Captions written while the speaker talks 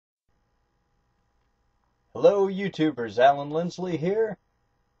Hello YouTubers, Alan Lindsley here,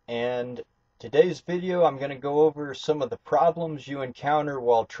 and today's video I'm going to go over some of the problems you encounter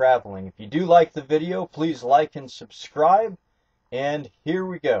while traveling. If you do like the video, please like and subscribe, and here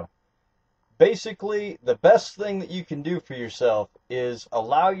we go. Basically, the best thing that you can do for yourself is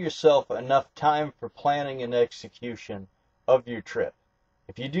allow yourself enough time for planning and execution of your trip.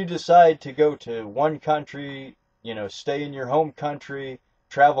 If you do decide to go to one country, stay in your home country,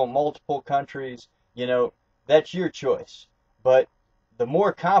 travel multiple countries, that's your choice. But the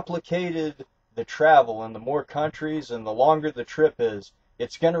more complicated the travel and the more countries and the longer the trip is,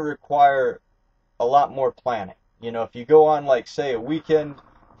 it's going to require a lot more planning. If you go on, like, say, a weekend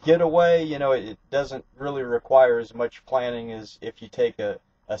getaway, it doesn't really require as much planning as if you take a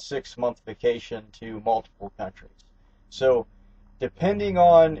 6-month vacation to multiple countries. So, depending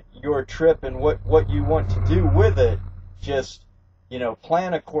on your trip and what you want to do with it, just,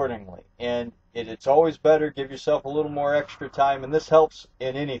 plan accordingly. And it's always better, give yourself a little more extra time, and this helps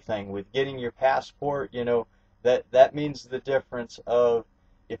in anything with getting your passport. That means the difference of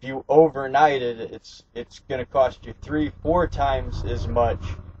if you overnight it, it's going to cost you 3-4 times as much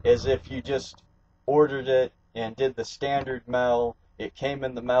as if you just ordered it and did the standard mail. It came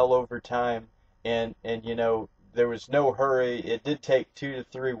in the mail over time, and there was no hurry. It did take 2 to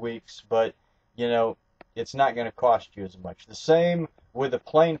 3 weeks, but it's not going to cost you as much. The same with a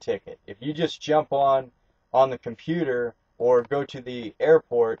plane ticket. If you just jump on the computer or go to the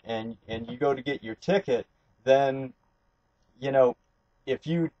airport and you go to get your ticket, then if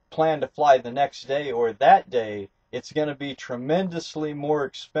you plan to fly the next day or that day, it's going to be tremendously more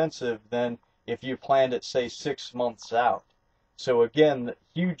expensive than if you planned it, say, 6 months out. So again,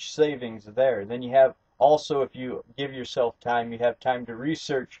 huge savings there. Then you have also, if you give yourself time, you have time to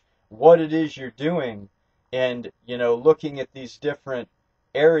research what it is you're doing, and looking at these different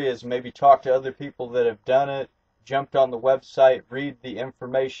areas, maybe talk to other people that have done it, jumped on the website, read the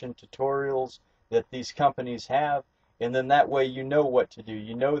information tutorials that these companies have, and then that way you know what to do.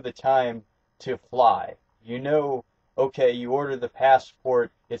 You know the time to fly. Okay, you order the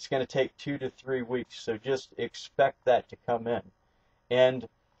passport, it's going to take 2 to 3 weeks, so just expect that to come in. And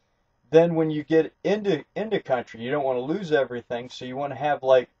then when you get into country, you don't want to lose everything, so you want to have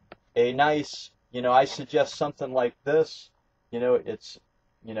like a nice, I suggest something like this.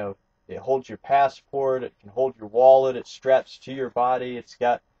 It holds your passport, it can hold your wallet, it straps to your body, it's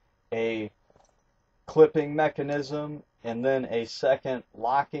got a clipping mechanism and then a second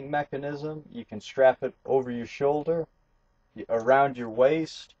locking mechanism. You can strap it over your shoulder, around your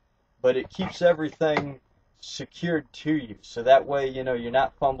waist, but it keeps everything secured to you. So that way, you're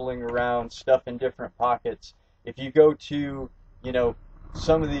not fumbling around, stuff in different pockets. If you go to,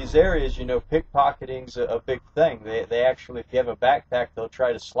 some of these areas, pickpocketing's a big thing. They actually, if you have a backpack, they'll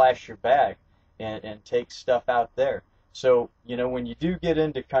try to slash your bag and take stuff out there. So, when you do get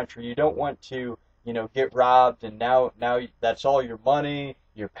into country, you don't want to, get robbed, and now that's all your money,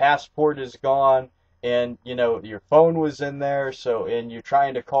 your passport is gone, and, your phone was in there, so, and you're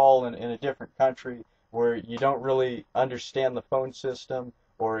trying to call in a different country where you don't really understand the phone system,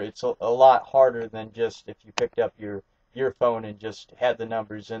 or it's a lot harder than just if you picked up your phone and just had the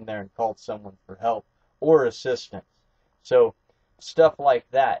numbers in there and called someone for help or assistance. So stuff like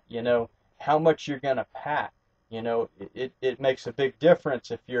that, how much you're going to pack, it makes a big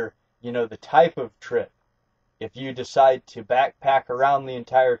difference if you're, the type of trip. If you decide to backpack around the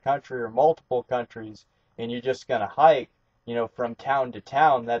entire country or multiple countries and you're just going to hike, from town to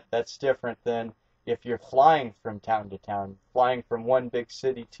town, that's different than if you're flying from town to town, flying from one big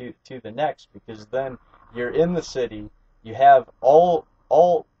city to the next, because then you're in the city. You have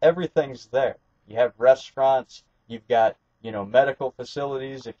everything's there. You have restaurants, you've got, medical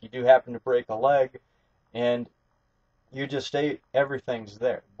facilities if you do happen to break a leg, and everything's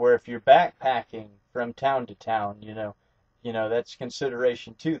there. Where if you're backpacking from town to town, that's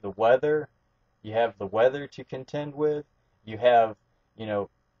consideration too. The weather, you have the weather to contend with. You have, you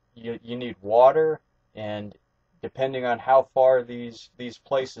need water, and depending on how far these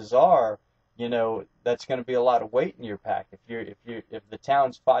places are, that's going to be a lot of weight in your pack. If the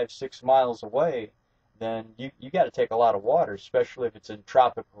town's 5-6 miles away, then you got to take a lot of water, especially if it's a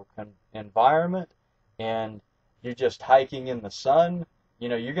tropical environment and you're just hiking in the sun.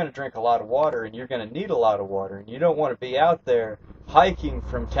 You're going to drink a lot of water, and you're going to need a lot of water, and you don't want to be out there hiking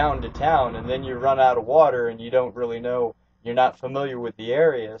from town to town and then you run out of water and you don't really know, you're not familiar with the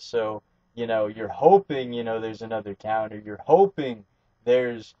area, so you're hoping there's another town, or you're hoping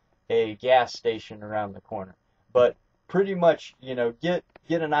there's a gas station around the corner. But pretty much, get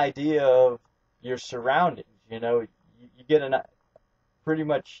an idea of your surroundings. You get pretty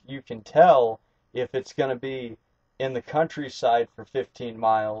much, you can tell, if it's going to be in the countryside for 15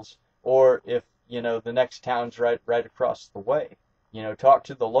 miles, or if, the next town's right across the way. Talk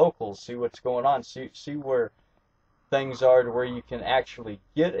to the locals, see what's going on, see where things are to where you can actually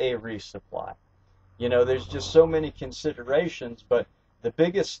get a resupply. There's just so many considerations, but the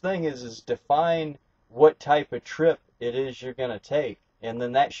biggest thing is define what type of trip it is you're going to take, and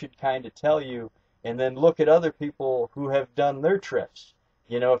then that should kind of tell you, and then look at other people who have done their trips.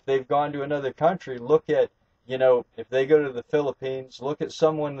 If they've gone to another country, look at, if they go to the Philippines, look at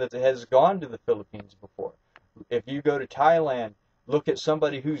someone that has gone to the Philippines before. If you go to Thailand, look at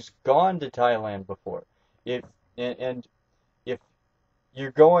somebody who's gone to Thailand before. And if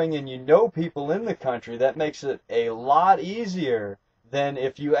you're going and you know people in the country, that makes it a lot easier than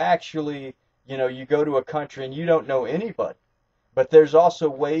if you actually, you go to a country and you don't know anybody. But there's also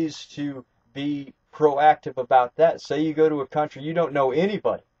ways to be proactive about that. Say you go to a country, you don't know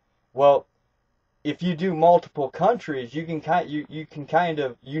anybody. Well, if you do multiple countries, you can kind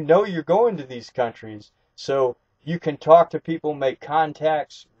of, you're going to these countries, so you can talk to people, make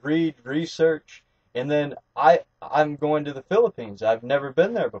contacts, read, research. And then I'm going to the Philippines. I've never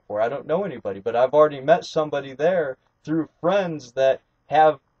been there before. I don't know anybody, but I've already met somebody there through friends that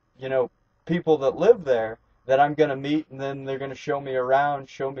have, people that live there that I'm going to meet, and then they're going to show me around,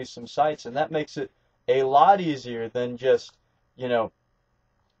 show me some sights, and that makes it a lot easier than just,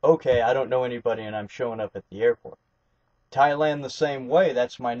 okay, I don't know anybody and I'm showing up at the airport. Thailand the same way.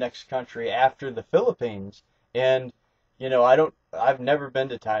 That's my next country after the Philippines. And I've never been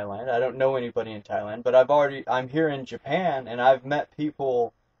to Thailand. I don't know anybody in Thailand, but I'm here in Japan, and I've met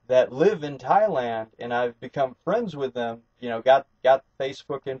people that live in Thailand, and I've become friends with them, got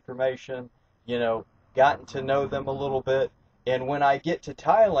Facebook information, gotten to know them a little bit. And when I get to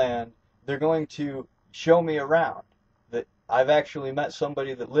Thailand, they're going to show me around. That I've actually met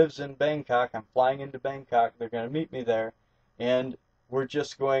somebody that lives in Bangkok. I'm flying into Bangkok. They're going to meet me there, and we're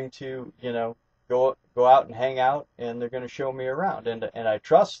just going to, go out and hang out, and they're going to show me around. And I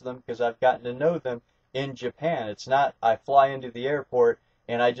trust them because I've gotten to know them in Japan. It's not I fly into the airport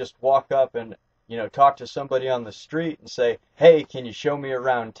and I just walk up and, talk to somebody on the street and say, hey, can you show me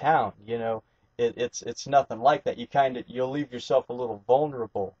around town? It's nothing like that. You'll leave yourself a little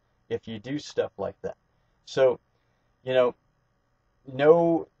vulnerable if you do stuff like that. So,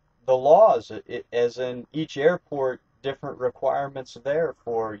 know the laws, as in each airport, different requirements there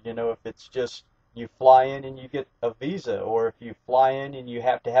for, if it's just you fly in and you get a visa, or if you fly in and you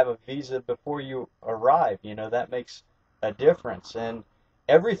have to have a visa before you arrive, that makes a difference. And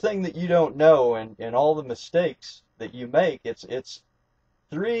everything that you don't know, and all the mistakes that you make, it's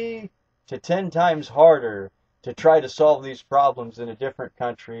 3 to 10 times harder to try to solve these problems in a different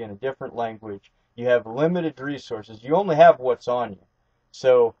country, in a different language. You have limited resources. You only have what's on you.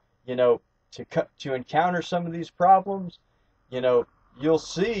 So, to encounter some of these problems, you'll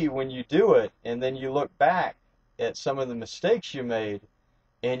see when you do it, and then you look back at some of the mistakes you made,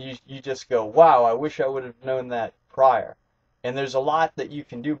 and you just go, wow, I wish I would have known that prior. And there's a lot that you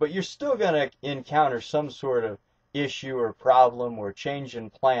can do, but you're still going to encounter some sort of issue or problem or change in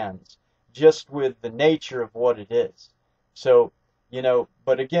plans, just with the nature of what it is. So,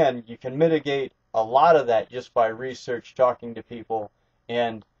 but again, you can mitigate a lot of that just by research, talking to people,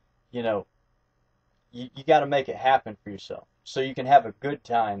 and, you got to make it happen for yourself so you can have a good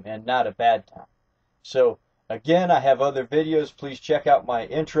time and not a bad time. So again, I have other videos. Please check out my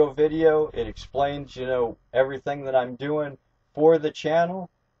intro video. It explains, everything that I'm doing for the channel.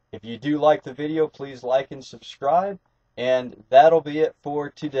 If you do like the video, please like and subscribe. And that'll be it for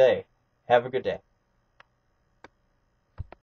today. Have a good day.